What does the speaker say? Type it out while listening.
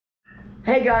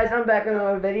Hey guys, I'm back in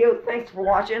another video. Thanks for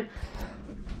watching.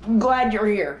 Glad you're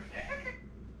here.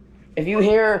 If you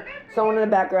hear someone in the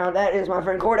background, that is my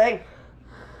friend Corday.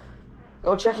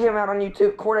 Go check him out on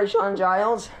YouTube, Corday Sean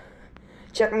Giles.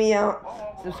 Check me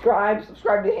out. Subscribe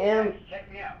to him.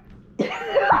 Check me out. You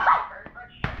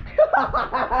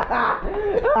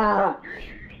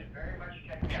You should very much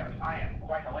check me out. I am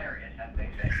quite hilarious, as they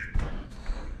say.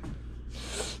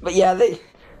 But yeah,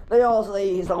 they all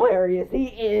say he's hilarious. He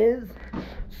is.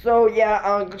 So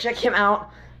yeah, go check him out.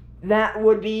 That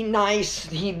would be nice.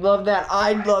 He'd love that.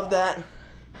 I'd love that.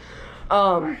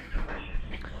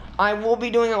 I will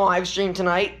be doing a live stream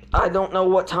tonight. I don't know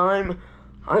what time.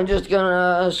 I'm just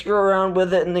gonna screw around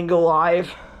with it and then go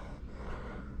live.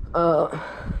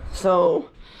 So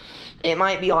it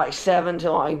might be like 7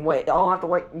 till I wait. I'll have to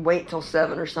wait till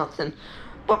 7 or something.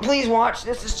 But please watch.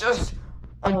 This is just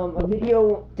a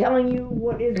video telling you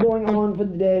what is going on for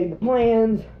the day, the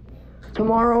plans.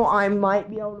 Tomorrow I might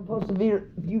be able to post a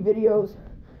few videos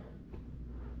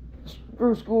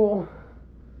through school,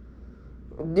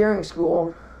 during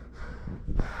school,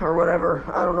 or whatever.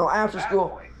 I don't know, after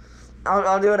school.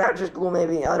 I'll do it after school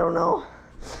maybe, I don't know.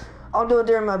 I'll do it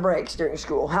during my breaks during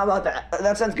school. How about that?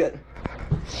 That sounds good.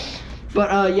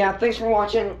 But yeah, thanks for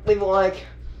watching. Leave a like.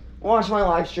 Watch my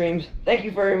live streams. Thank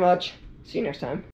you very much. See you next time.